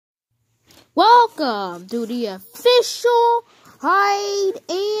Welcome to the official hide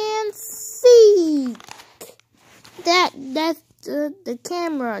and seek. That's the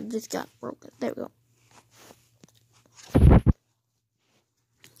camera just got broken. There we go.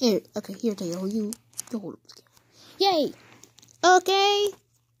 Here, okay, here, Taylor, you hold up the camera. Yay! Okay,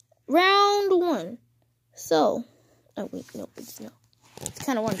 round one. So, oh wait, no, it's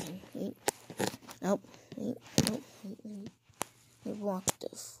kind of working. Wait, nope. We want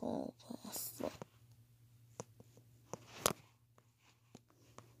the fall path.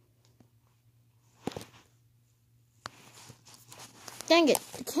 Dang it,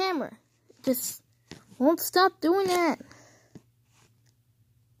 the camera just won't stop doing that.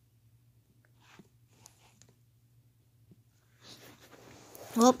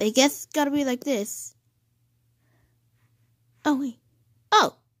 Well, I guess it's gotta be like this. Oh, wait.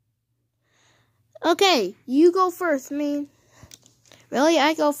 Oh! Okay, you go first, man. Really?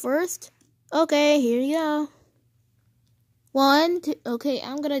 I go first? Okay, here you go. 1, 2, okay,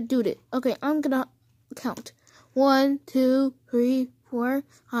 I'm gonna do it. Okay, I'm gonna count. 1, 2, 3, 4,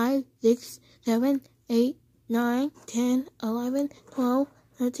 5, 6, 7, 8, 9, 10, 11, 12,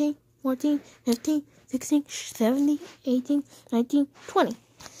 13, 14, 15, 16, 17, 18, 19, 20.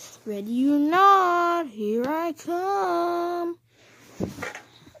 Ready or not, here I come.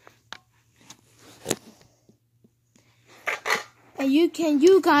 And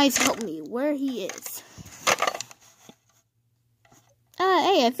you guys help me where he is.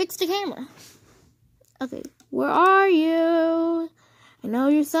 Hey, I fixed the camera. Okay, where are you? I know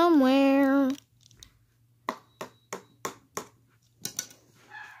you're somewhere.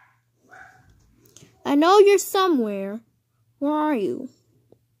 I know you're somewhere. Where are you?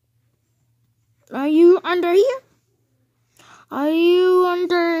 Are you under here? Are you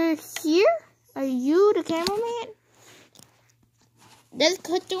under here? Are you the cameraman? Let's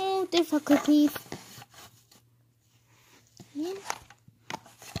cut through difficulties.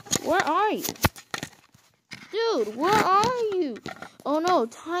 Where are you? Dude, where are you? Oh no,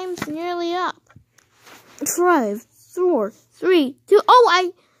 time's nearly up. 5, 4, 3, 2.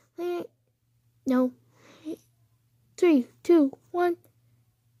 Oh, no. 3, 2, 1.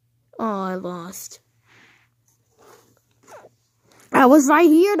 Oh, I lost. I was right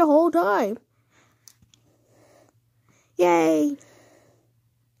here the whole time. Yay.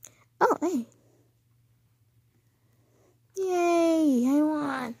 Oh, hey. Yay, I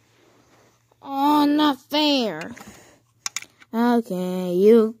won. Oh, not fair. Okay,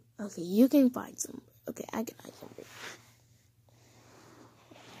 you can find some. Okay, I can hide somewhere.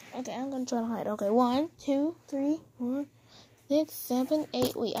 Okay, I'm gonna try to hide. Okay, 1, 2, 3, 4, 6, 7,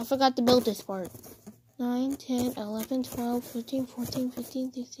 8. Wait, I forgot to build this part. 9, 10, 11, 12, 13, 14,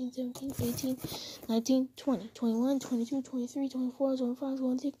 15, 16, 17, 18, 19, 20, 21, 22, 23, 24, 25,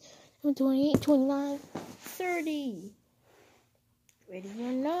 26, 28, 29, 30. Ready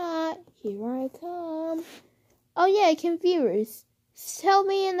or not, here I come. Oh yeah, viewers, tell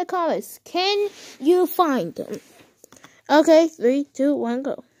me in the comments, can you find them? Okay, 3, 2, 1,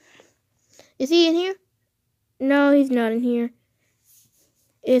 go. Is he in here? No, he's not in here.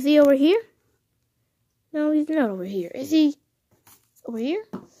 Is he over here? No, he's not over here. Is he over here?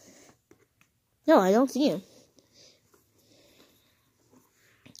 No, I don't see him.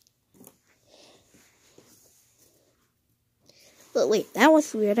 But wait, that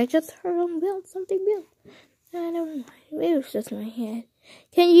was weird. I just heard him build something built. Never mind. It was just my head.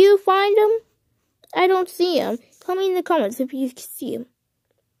 Can you find him? I don't see him. Tell me in the comments if you can see him.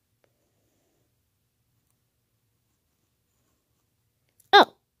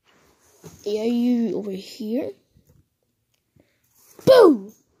 Oh. Are you over here?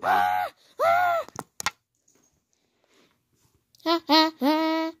 Boom! Ha ha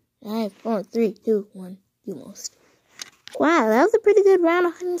ha! 5, 4, 3, 2, 1. You lost. Wow, that was a pretty good round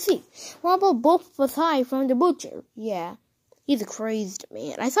of hide and seek. What about both of us hide from the butcher? Yeah, he's a crazed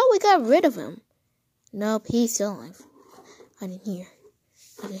man. I thought we got rid of him. Nope, he's still alive. Hide in here.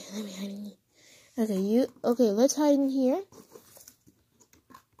 Okay, let me hide in here. Okay, let's hide in here.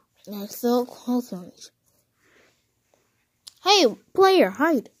 Now, so close on each. Hey, player,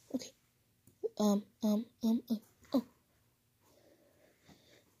 hide. Okay. Oh.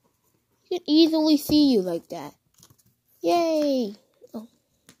 He can easily see you like that. Yay! Oh.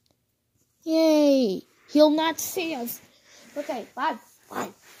 Yay! He'll not see us. Okay, 5,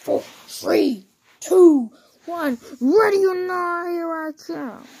 4, 3, 2, 1. Ready or not, here I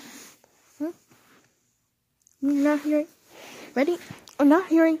come. You not hearing? Ready or not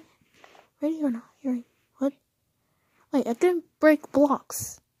hearing? Ready or not hearing? What? Wait, I didn't break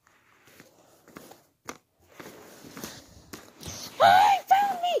blocks. Ah, he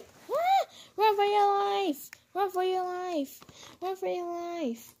found me! Ah, life! Run for your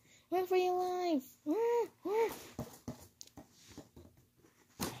life! Run for your life!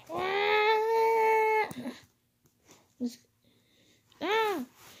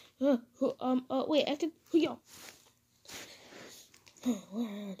 Wait, I can. Yo. Where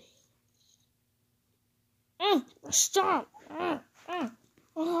are they? Stop!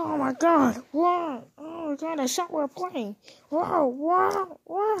 Oh my god! Whoa! Oh my god! I shot we're playing. Whoa!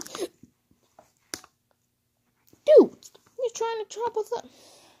 Dude, you're trying to chop us up.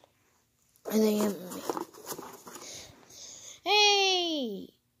 I think hey!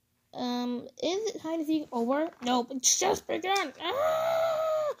 Is it hide and seek over? Nope, it's just begun.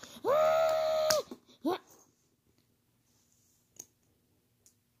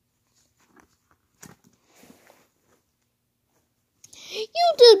 You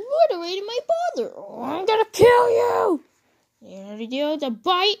just murderated my father. Oh, I'm gonna kill you. Here we go. The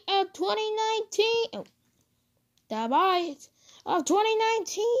bite of 2019. Oh, the bite of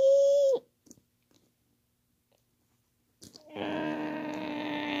 2019.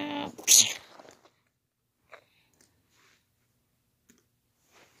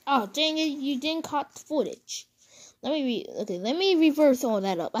 Oh, dang it, you didn't cut footage. Let me reverse all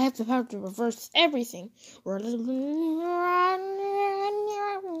that up. I have to reverse everything.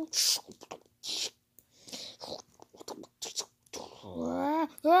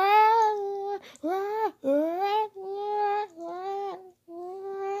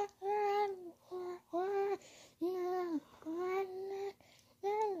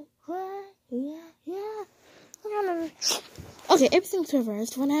 Okay, everything's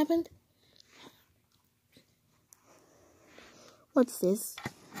reversed. What happened? What's this?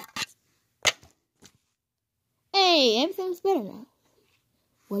 Hey, everything's better now.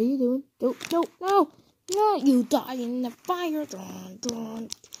 What are you doing? No, you die in the fire. Oh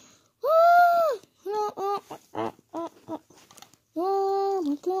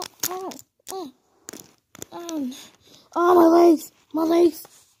my god. Oh,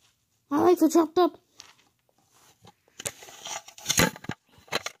 my legs are chopped up.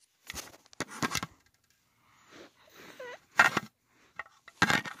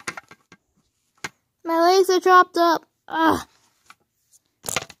 My legs are chopped up. Oh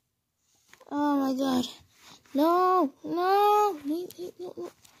my god. No.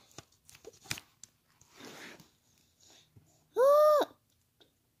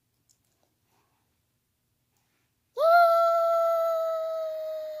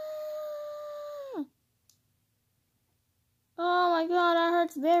 Oh my god, that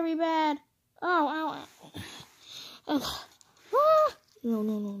hurts very bad. Ow.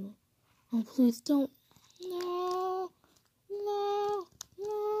 No. Oh, please don't. No.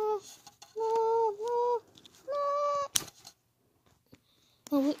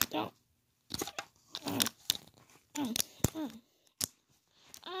 Oh, wait, don't.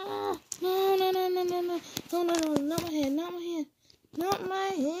 No, not my hand. Not my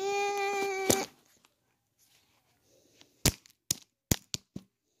hand.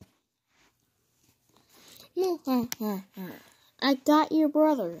 I got your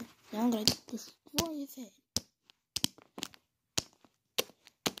brother. Now I'm gonna destroy his head.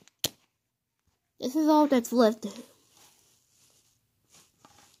 This is all that's left of him.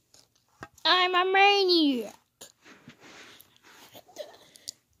 I'm a maniac.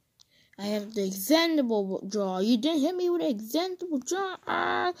 I have the extendable jaw. You didn't hit me with an extendable jaw.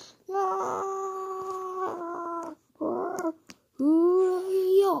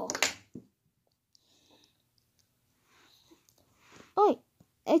 Oh,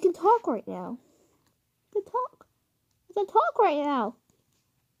 I can talk right now. I can talk right now.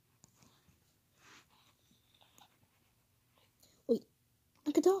 Wait,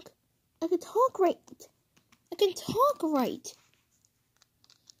 I can talk right.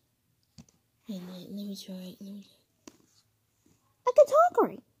 Wait, let me try. I can talk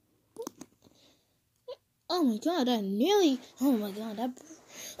right. Oh my god,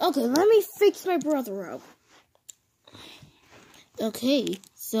 okay, let me fix my brother up. Okay,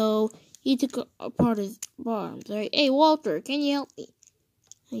 so he took apart his arms, right? Hey, Walter, can you help me?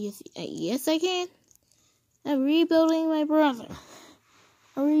 Yes, I can. I'm rebuilding my brother.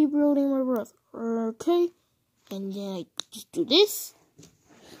 Okay, and then I just do this.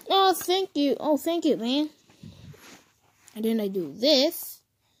 Oh, thank you, man. And then I do this,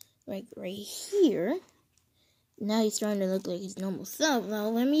 right here. Now he's starting to look like his normal self. Now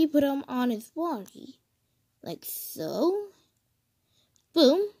let me put him on his body, like so.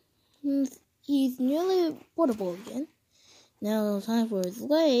 Boom. He's nearly portable again. Now time for his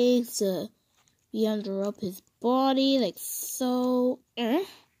legs to be under up his body, like so.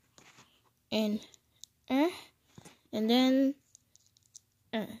 And then,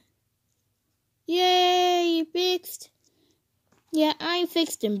 yay, fixed. Yeah, I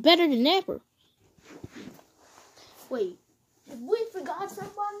fixed him better than ever. Wait, have we forgot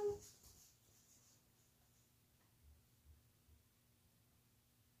somebody?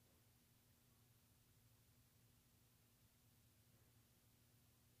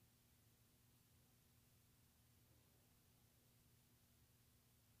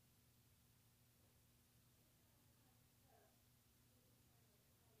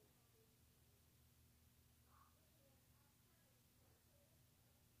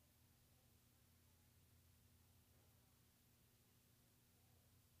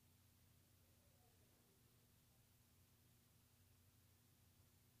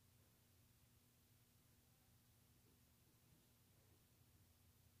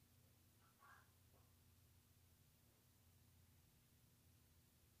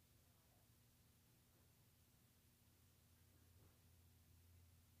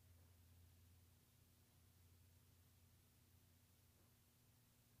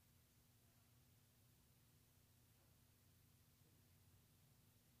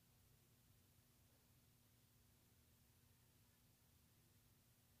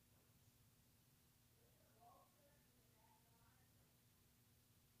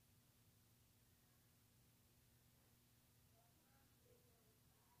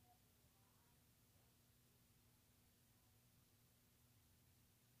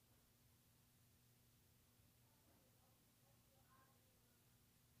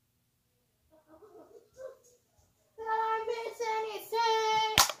 Did I miss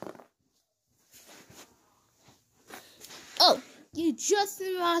anything? Oh, you just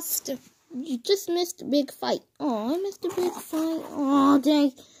missed a big fight. Oh, I missed a big fight. Oh,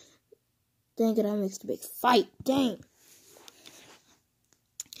 dang. Dang it, I missed a big fight. Dang.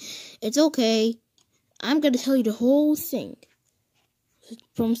 It's okay. I'm gonna tell you the whole thing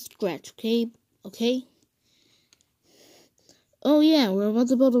from scratch, okay? Okay? Oh yeah, we're about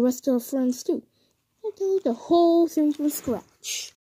to build the rest of our friends too. I'll tell you the whole thing from scratch.